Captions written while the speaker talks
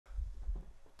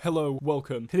Hello,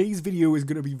 welcome. Today's video is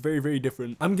going to be very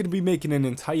different. I'm going to be making an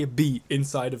entire beat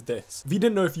inside of this. If you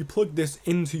didn't know, if you plug this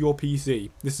into your PC,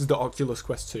 this is the Oculus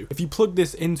Quest 2. If you plug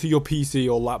this into your PC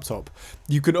or laptop,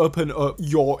 you can open up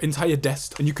your entire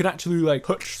desk and you can actually like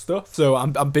touch stuff. So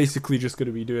I'm basically just going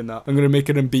to be doing that. I'm going to make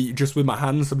it a beat just with my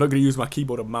hands. I'm not going to use my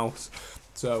keyboard and mouse.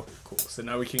 So cool. So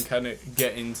now we can kind of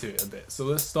get into it a bit. So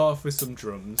let's start off with some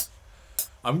drums.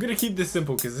 I'm going to keep this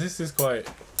simple because this is quite...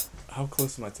 How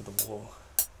close am I to the wall?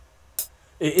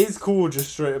 It is cool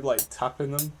just straight up like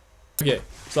tapping them. Okay,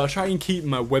 so I'll try and keep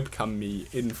my webcam me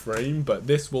in frame, but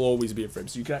this will always be in frame,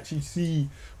 so you can actually see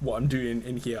what I'm doing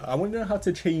in here. I want to know how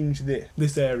to change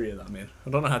this area that I'm in.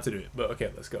 I don't know how to do it, but okay,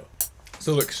 let's go.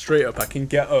 So look, straight up, I can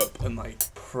get up and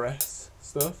like press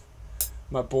stuff.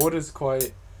 My board is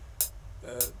quite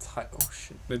tight. Oh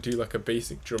shit. I'm gonna do like a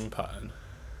basic drum pattern.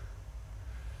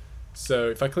 So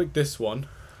if I click this one,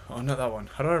 oh, not that one.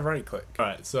 How do I right click?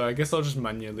 Alright, so I guess I'll just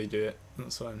manually do it.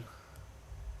 That's fine.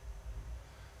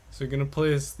 So we're going to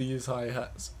place these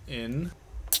hi-hats in.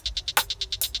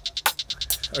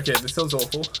 Okay, this sounds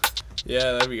awful.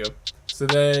 Yeah, there we go. So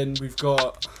then we've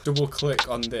got double click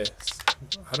on this.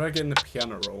 How do I get in the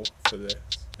piano roll for this?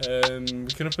 We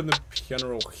can open the piano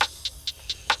roll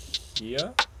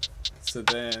here. So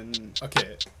then,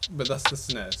 okay, but that's the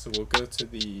snare. So we'll go to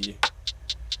the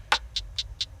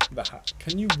hat.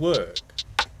 Can you work?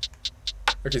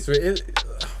 Okay, so it is...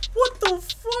 What the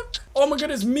fuck? Oh my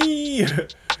god, it's me!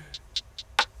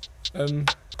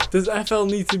 Does FL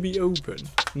need to be open?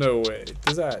 No way.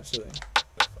 Does it actually?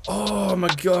 Oh my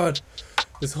god!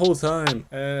 This whole time.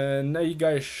 And now you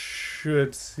guys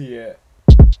should see it.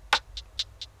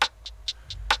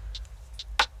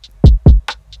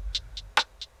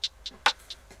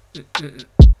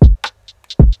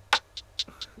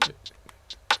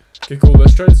 Okay, cool.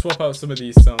 Let's try to swap out some of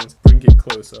these sounds, bring it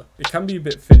closer. It can be a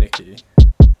bit finicky.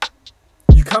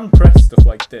 You can press stuff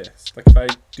like this. Like if I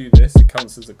do this, it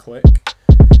counts as a click.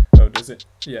 Oh, does it?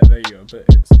 Yeah, there you go. But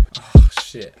it's... Oh,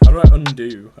 shit. How do I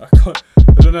undo? I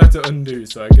don't know how to undo,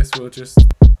 so I guess we'll just...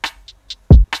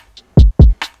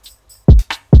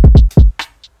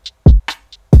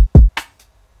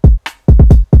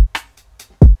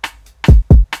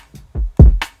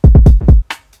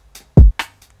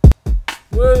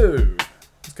 Whoa!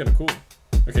 That's kind of cool.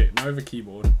 Okay, now I have a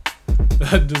keyboard.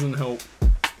 That doesn't help.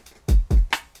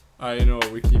 I know,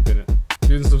 we're keeping it.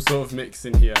 Doing some sort of mix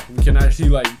in here. We can actually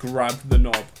like grab the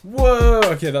knob. Whoa!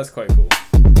 Okay, that's quite cool.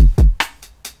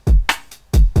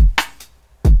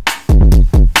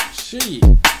 Shit.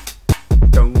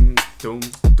 Dum dum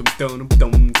dum dum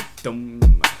dum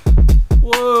dum.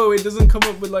 Whoa! It doesn't come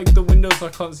up with like the window, so I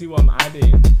can't see what I'm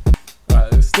adding.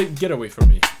 Right, let's get away from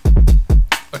me.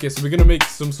 Okay, so we're gonna make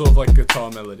some sort of like guitar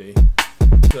melody.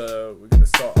 So we're gonna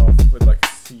start off with like a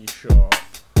C sharp.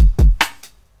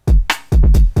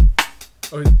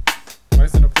 Oh, why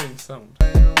isn't it playing sound? So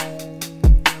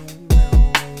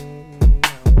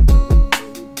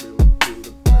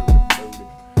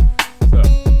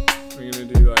we're gonna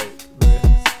do like this.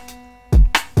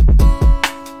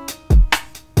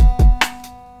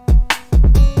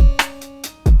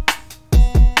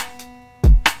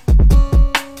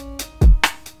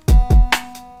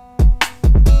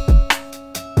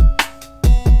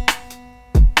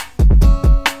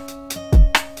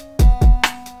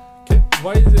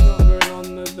 Why is it not going on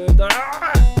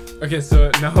Okay, so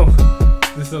now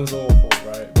this sounds awful,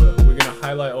 right? But we're gonna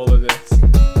highlight all of this.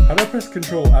 How do I press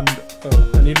Control and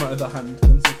oh, I need my other hand.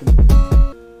 1 second.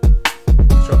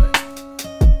 Try it.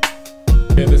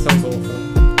 Okay, this sounds awful.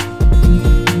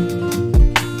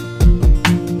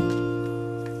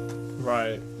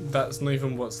 Right, that's not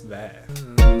even what's there.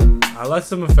 I'll add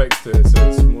some effects to it so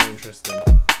it's more interesting.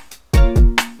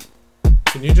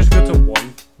 Can you just go to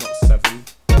 1, not 7?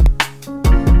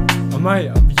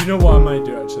 You know what I might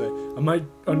do actually? I might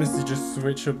honestly just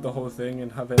switch up the whole thing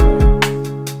and have it like...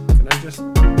 Can I just...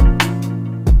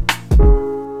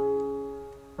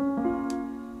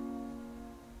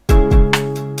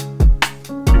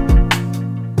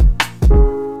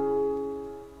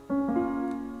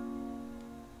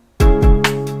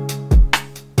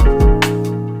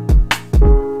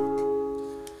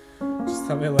 Just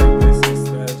have it like this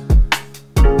instead.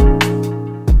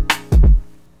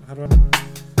 How do I...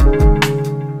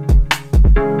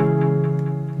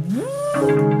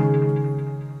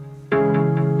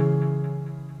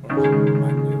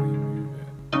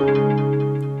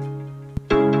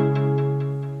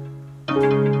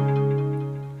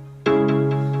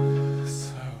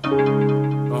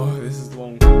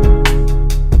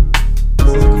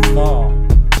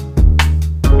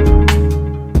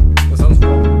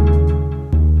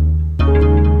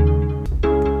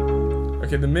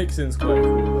 Okay, the mixing's quite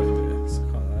cool like this, I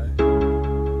can't lie.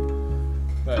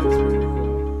 That is really cool.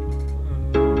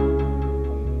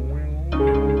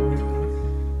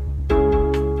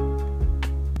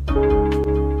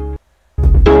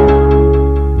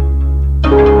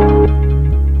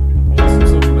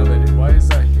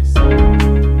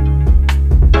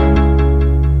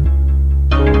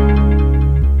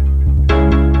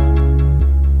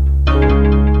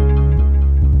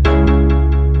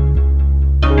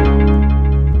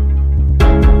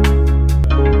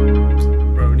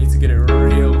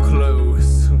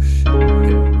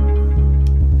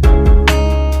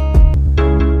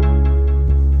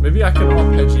 Maybe I can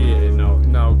arpeggiate it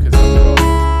now because I've got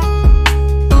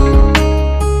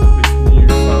this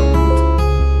newfound.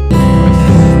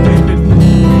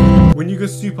 When you go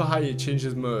super high, it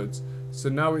changes modes. So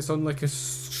now it's on like a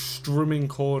strumming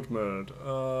chord mode.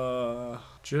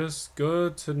 Just go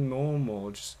to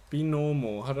normal. Just be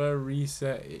normal. How do I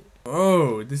reset it?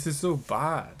 Oh, this is so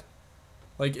bad.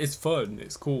 Like, it's fun,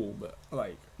 it's cool, but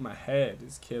like my head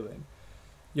is killing.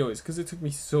 Yo, it's because it took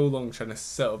me so long trying to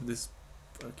set up this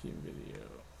fucking video.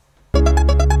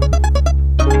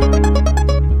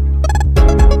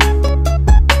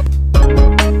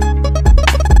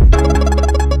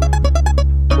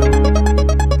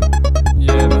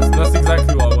 Yeah, that's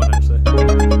exactly what I want actually.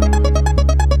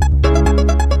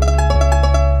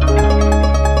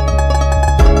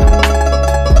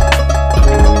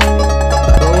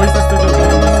 But always has to go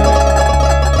down, isn't it?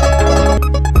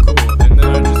 Cool, and then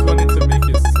I just wanted to make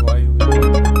it slightly.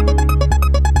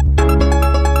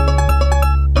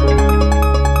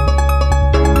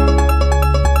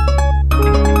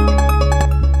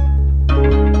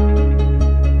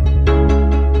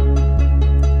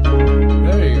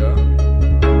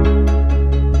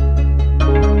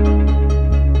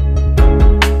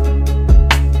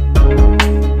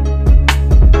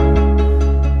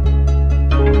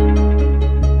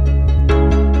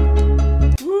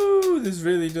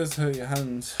 Does hurt your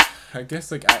hands. I guess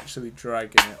like actually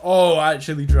dragging it. Oh,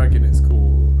 actually dragging it's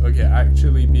cool. Okay,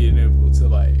 actually being able to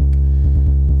like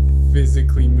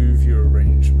physically move your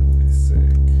arrangement is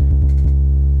sick.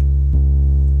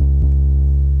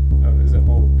 Oh, is it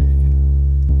all B?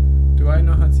 Do I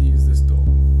know how to use this door?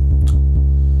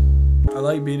 I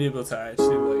like being able to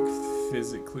actually like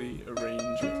physically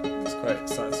arrange it. It's quite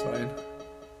satisfying.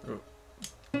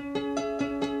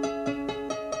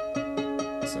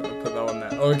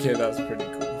 Okay, that's pretty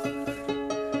cool.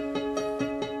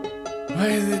 What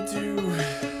does it do?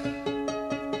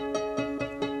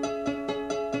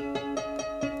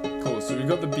 Cool, so we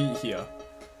got the beat here.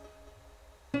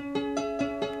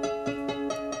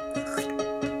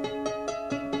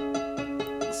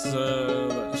 So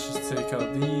let's just take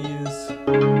out these.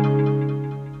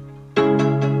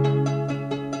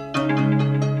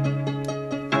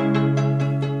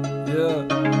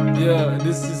 Yeah,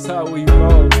 this is how we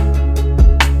roll.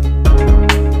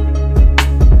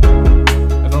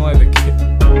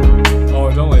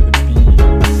 I don't like the beat.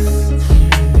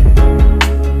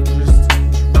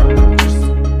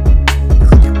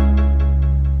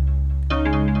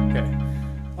 Okay.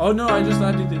 Oh no, I just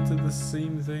added it to the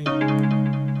same thing.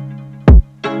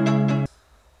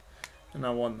 And I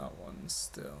want that one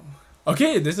still.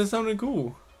 Okay, this is sounding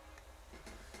cool.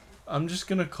 I'm just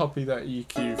gonna copy that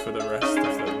EQ for the rest of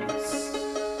things.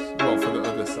 Well, for the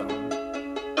other sound.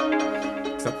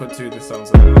 Because I put two of the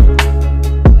sounds on there.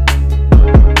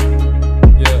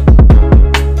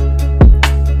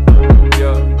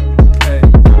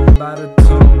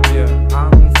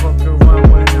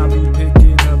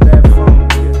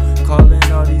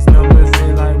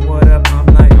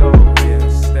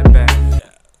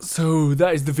 So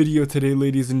that is the video today,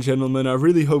 ladies and gentlemen. I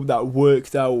really hope that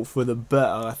worked out for the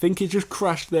better. I think it just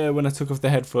crashed there when I took off the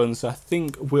headphones, so I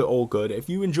think we're all good. If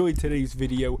you enjoyed today's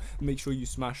video, make sure you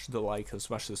smash the like and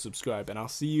smash the subscribe, and I'll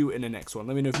see you in the next one.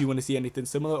 Let me know if you want to see anything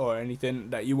similar or anything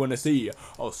that you want to see.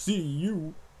 I'll see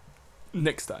you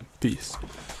next time. Peace.